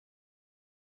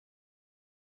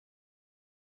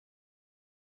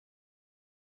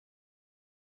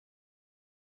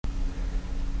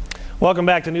Welcome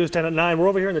back to News 10 at 9. We're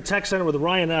over here in the Tech Center with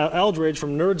Ryan Eldridge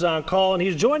from Nerds on Call, and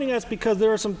he's joining us because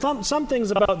there are some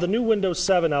things about the new Windows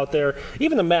 7 out there,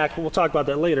 even the Mac, but we'll talk about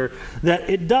that later, that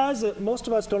it does that most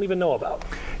of us don't even know about.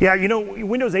 Yeah, you know,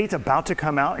 Windows 8's about to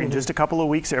come out in just a couple of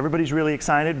weeks, so everybody's really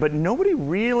excited, but nobody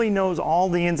really knows all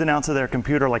the ins and outs of their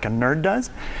computer like a nerd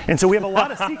does. And so we have a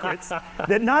lot of secrets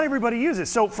that not everybody uses.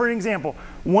 So for an example,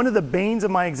 one of the banes of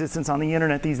my existence on the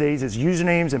internet these days is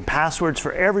usernames and passwords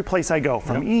for every place I go,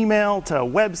 from email to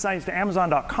websites to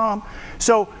Amazon.com.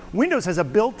 So Windows has a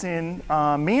built-in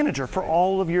manager for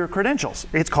all of your credentials.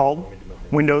 It's called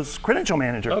Windows Credential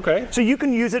Manager. Okay. So you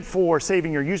can use it for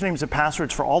saving your usernames and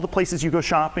passwords for all the places you go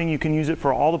shopping. You can use it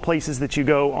for all the places that you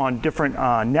go on different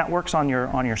networks on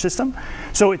your system.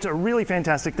 So it's a really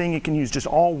fantastic thing. You can use just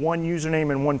all one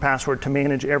username and one password to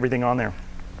manage everything on there.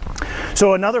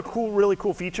 So another really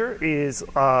cool feature is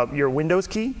your Windows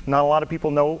key. Not a lot of people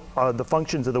know the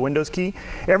functions of the Windows key.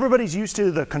 Everybody's used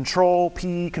to the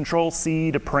Control-P,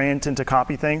 Control-C to print and to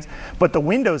copy things, but the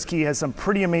Windows key has some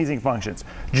pretty amazing functions.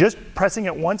 Just pressing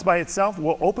it once by itself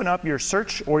will open up your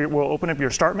search, or will open up your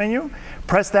start menu.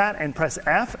 Press that and press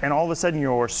F, and all of a sudden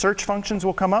your search functions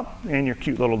will come up, and your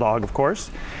cute little dog, of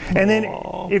course. And then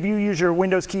if you use your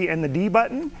Windows key and the D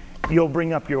button, you'll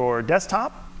bring up your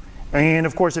desktop. And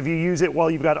of course, if you use it while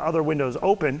you've got other windows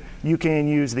open, you can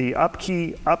use the up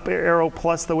key, up arrow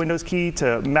plus the Windows key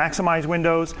to maximize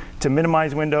windows, to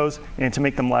minimize windows, and to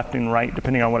make them left and right,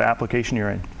 depending on what application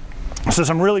you're in. So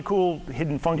some really cool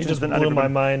hidden functions. You just blew my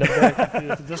mind.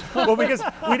 Well, because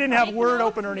we didn't have Word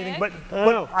open or anything, but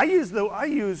I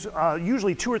use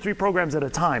usually 2 or 3 programs at a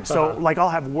time. So like I'll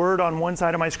have Word on one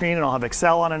side of my screen, and I'll have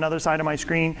Excel on another side of my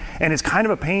screen, and it's kind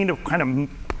of a pain to kind of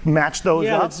match those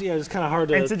up. It's kind of hard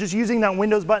to... And so just using that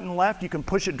Windows button left, you can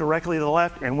push it directly to the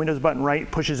left, and Windows button right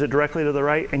pushes it directly to the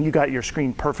right, and you got your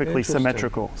screen perfectly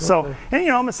symmetrical. So, and you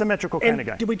know, I'm a symmetrical kind of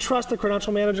guy. Do we trust the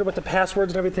Credential Manager with the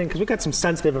passwords and everything? Because we got some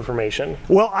sensitive information.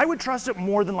 Well, I would trust it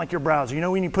more than like your browser. You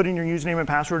know, when you put in your username and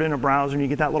password in a browser and you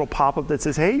get that little pop-up that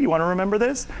says, hey, you want to remember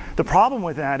this? The problem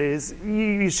with that is,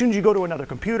 as soon as you go to another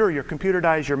computer, your computer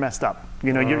dies, you're messed up.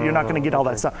 You know, you're not going to get all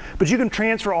that stuff. But you can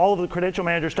transfer all of the Credential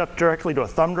Manager stuff directly to a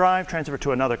thumb drive, transfer it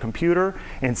to another computer,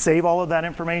 and save all of that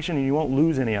information, and you won't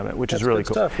lose any of it, which is really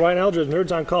cool. Stuff. Ryan Eldridge,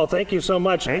 Nerds on Call, thank you so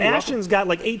much. Hey, Ashton's got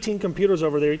like 18 computers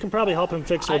over there. You can probably help him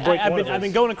fix or break one of those. I've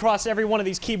been going across every one of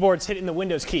these keyboards, hitting the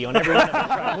Windows key on every one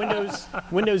of them.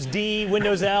 Windows D,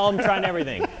 Windows L, I'm trying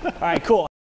everything. All right, cool.